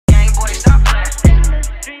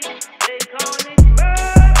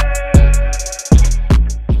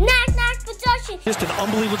Just an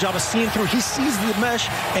unbelievable job of seeing through. He sees the mesh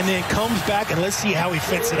and then comes back, and let's see how he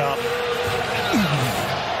fits it up.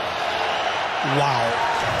 Wow.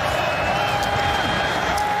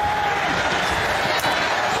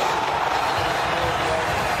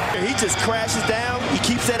 He just crashes down. He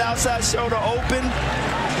keeps that outside shoulder open.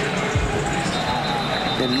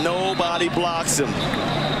 And nobody blocks him.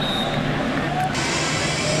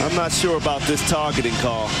 I'm not sure about this targeting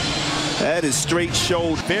call. That is straight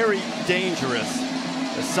shoulder. Very dangerous.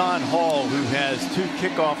 Hassan Hall, who has 2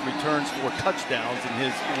 kickoff returns for touchdowns in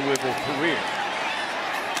his Louisville career.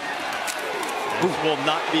 This will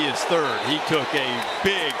not be his third. He took a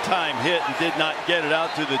big time hit and did not get it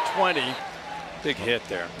out to the 20. Big hit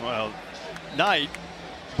there. Well, Knight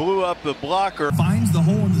blew up the blocker. Finds the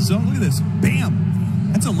hole in the zone. Look at this.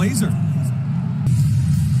 Bam. That's a laser.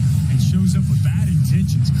 And shows up with bad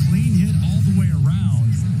intentions. Clean hit all the way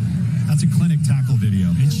around. That's a clinic tackle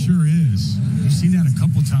video. It sure is. We've seen that a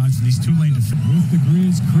couple times in these two-lane defense. With the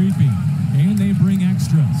Grizz creeping, and they bring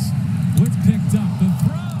extras. Blitz picked up. The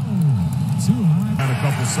throw. Too high. Had a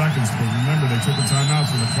couple seconds, but remember, they took a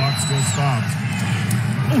timeout, so the clock still stopped.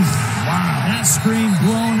 Oof, wow. That screen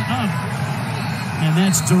blown up. And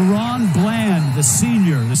that's Deron Bland, the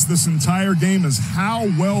senior. This entire game is how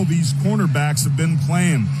well these cornerbacks have been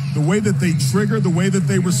playing. The way that they trigger, the way that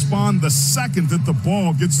they respond, the second that the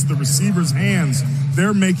ball gets to the receiver's hands,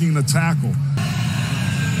 they're making the tackle.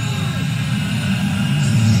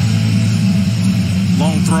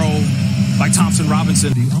 Long throw by Thompson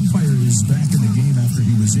Robinson. The umpire is back in the game after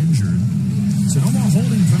he was injured. So no more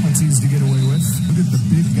holding penalties to get away with. Look at the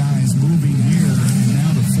big guys moving here. And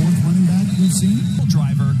now the 4th running back we've seen.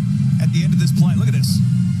 Driver at the end of this play. Look at this.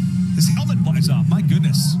 His helmet flies off. My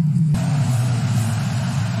goodness.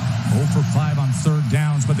 0 for 5 on 3rd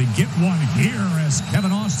downs, but they get one here as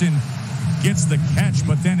Kevin Austin gets the catch,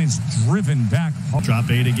 but then is driven back. Drop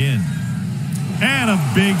 8 again. And a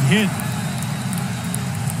big hit.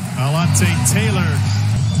 Alante Taylor.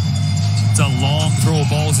 It's a long throw of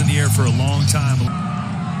balls in the air for a long time.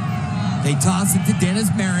 They toss it to Dennis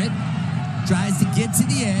Merritt. Tries to get to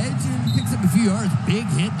the edge and picks up a few yards. Big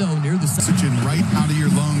hit, though, near the oxygen right out of your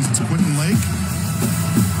lungs. It's Quentin Lake.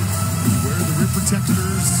 You wear the rib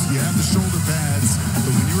protectors. You have the shoulder pads. But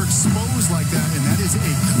when you're exposed like that, and that is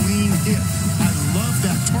a clean hit. I love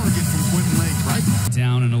that target from Quentin Lake, right?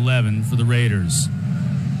 Down in 11 for the Raiders.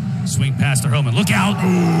 Swing past to Hurlman. Look out.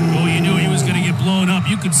 Oh, you knew he was going to get blown up.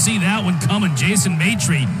 You could see that one coming. Jason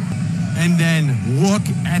Maitre. And then look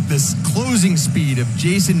at this closing speed of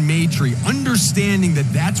Jason Maitre, understanding that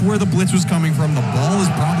that's where the blitz was coming from. The ball is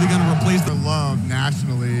probably going to replace the love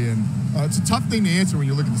nationally, and it's a tough thing to answer when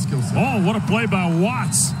you look at the skill set. Oh, what a play by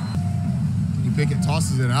Watts. Kenny Pickett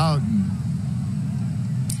tosses it out.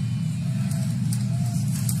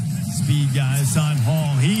 Speed guy, Hassan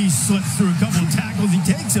Hall. He slips through a couple of tackles. He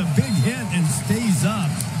takes a big hit and stays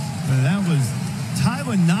up. That was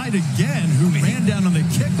Tyler Knight again, who ran down on the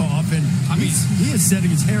kickoff, and he is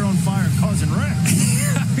setting his hair on fire and causing wrecks.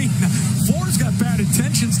 I mean, Ford's got bad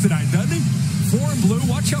intentions tonight, doesn't he? 4 and blue.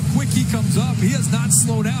 Watch how quick he comes up. He has not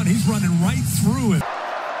slowed down. He's running right through it.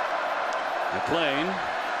 McLean.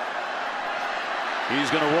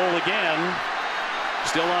 He's going to roll again.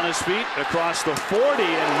 Still on his feet across the 40,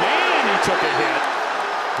 and man, he took a hit.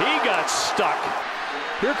 He got stuck.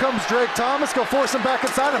 Here comes Drake Thomas. Go force him back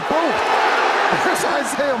inside, and boom! There's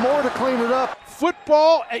Isaiah Moore to clean it up.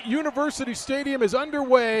 Football at University Stadium is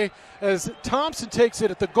underway as Thompson takes it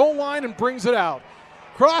at the goal line and brings it out.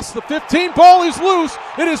 Across the 15, ball is loose.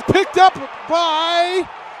 It is picked up by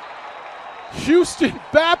Houston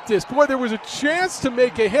Baptist. Boy, there was a chance to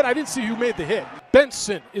make a hit. I didn't see who made the hit.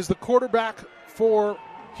 Benson is the quarterback for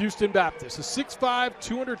Houston Baptist. A 6'5",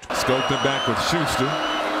 220. Scoped it back with Schuster.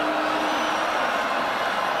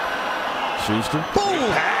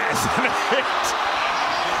 Boom! Pass.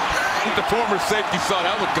 The former safety saw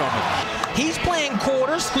that one coming. He's playing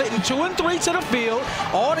quarters, splitting 2 and 3 to the field.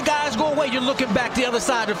 All the guys go away. You're looking back the other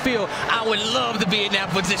side of the field. I would love to be in that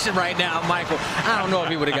position right now, Michael. I don't know if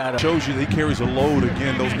he would have got it. Shows you that he carries a load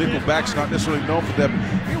again. Those nickel backs not necessarily known for that.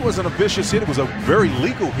 It wasn't a vicious hit. It was a very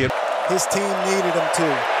legal hit. His team needed him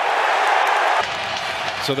too.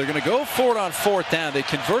 So they're going to go for it on 4th down. They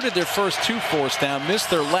converted their first 2 4th down,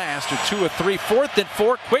 missed their last, or 2 of 3. 4th and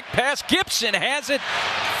 4, quick pass. Gibson has it.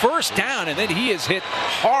 1st down, and then he is hit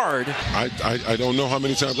hard. I don't know how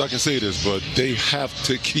many times I can say this, but they have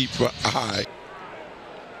to keep an eye.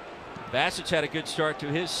 Bassett had a good start to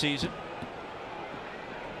his season.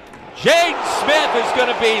 Jaden Smith is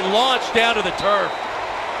going to be launched down to the turf.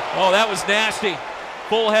 Oh, that was nasty.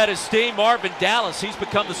 Full head of steam. Marvin Dallas, he's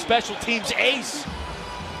become the special teams ace.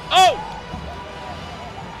 Oh!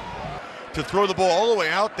 to throw the ball all the way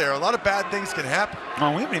out there. A lot of bad things can happen.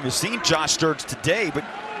 Well, we haven't even seen Josh Sturts today, but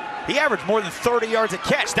he averaged more than 30 yards a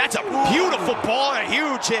catch. That's a beautiful ball and a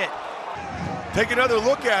huge hit. Take another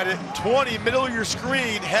look at it. 20, middle of your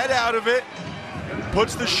screen, head out of it,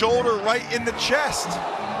 puts the shoulder right in the chest.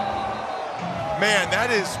 Man, that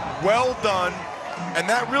is well done, and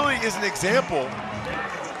that really is an example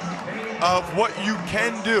of what you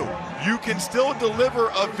can do. You can still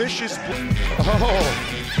deliver a vicious blow.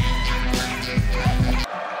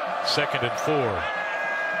 Second and 4.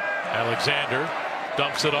 Alexander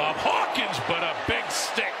dumps it off. Hawkins, but a big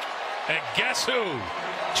stick. And guess who?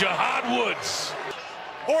 Jahad Woods.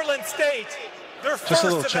 Portland State, they're first. Just a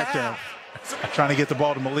little check down. Trying to get the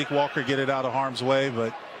ball to Malik Walker, get it out of harm's way,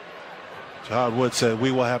 but Jahad Woods said, we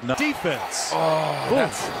will have no defense. Oh,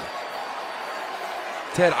 that's...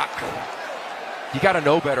 Ted, you got to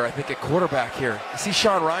know better, I think, at quarterback here. You see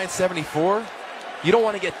Sean Ryan, 74? You don't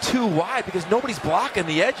want to get too wide because nobody's blocking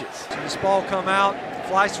the edges. This ball come out,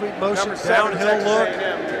 fly sweep motion, downhill look.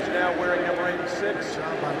 Is now wearing number 86.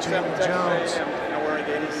 By Jalen Jones. Now wearing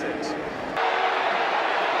 86.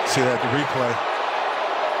 See that, the replay.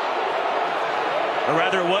 Or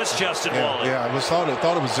rather, it was Justin Waller. Yeah, I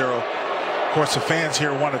thought it was 0. Of course, the fans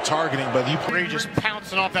here wanted targeting, but he just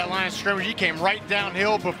pouncing off that line of scrimmage. He came right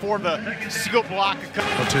downhill before the seal block.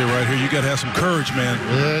 I'll tell you right here, you got to have some courage, man.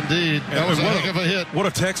 Yeah, indeed. That was a heck of a hit. What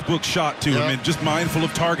a textbook shot, too. Yep. I mean, just mindful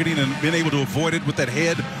of targeting and being able to avoid it with that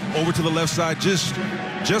head over to the left side. Just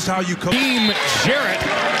how you coach. Team Jarrett.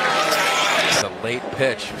 It's a late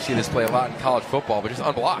pitch. We see this play a lot in college football, but just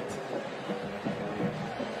unblocked.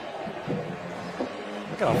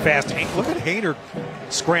 Look at how fast Look at Hader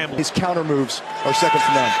scramble. His counter moves are second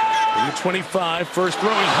to none. 25, first throw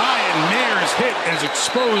is high, and Nair is hit and is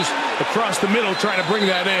exposed across the middle, trying to bring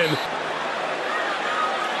that in.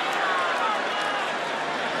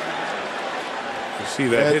 You see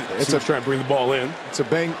that hit? It's trying to bring the ball in. It's a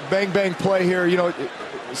bang play here. You know,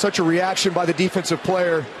 such a reaction by the defensive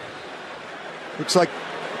player. Looks like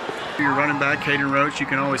your running back, Caden Roach, you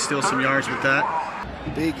can always steal some yards with that.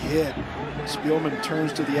 Big hit. Spielman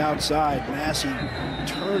turns to the outside. Massey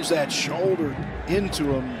turns that shoulder into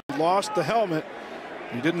him. He lost the helmet.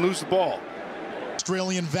 He didn't lose the ball.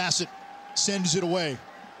 Australian Vassett sends it away.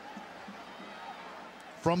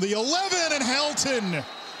 From the 11, and Helton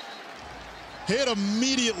hit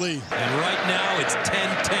immediately. And right now it's 10-10.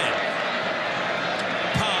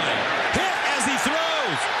 Pine hit as he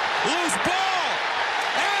throws. Loose ball.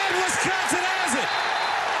 And Wisconsin has it.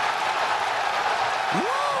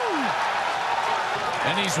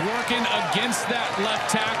 And he's working against that left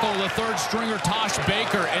tackle, the third stringer, Tosh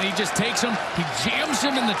Baker, and he just takes him, he jams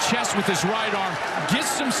him in the chest with his right arm,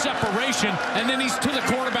 gets some separation, and then he's to the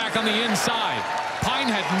quarterback on the inside.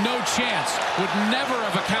 Pine had no chance, would never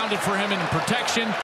have accounted for him in protection.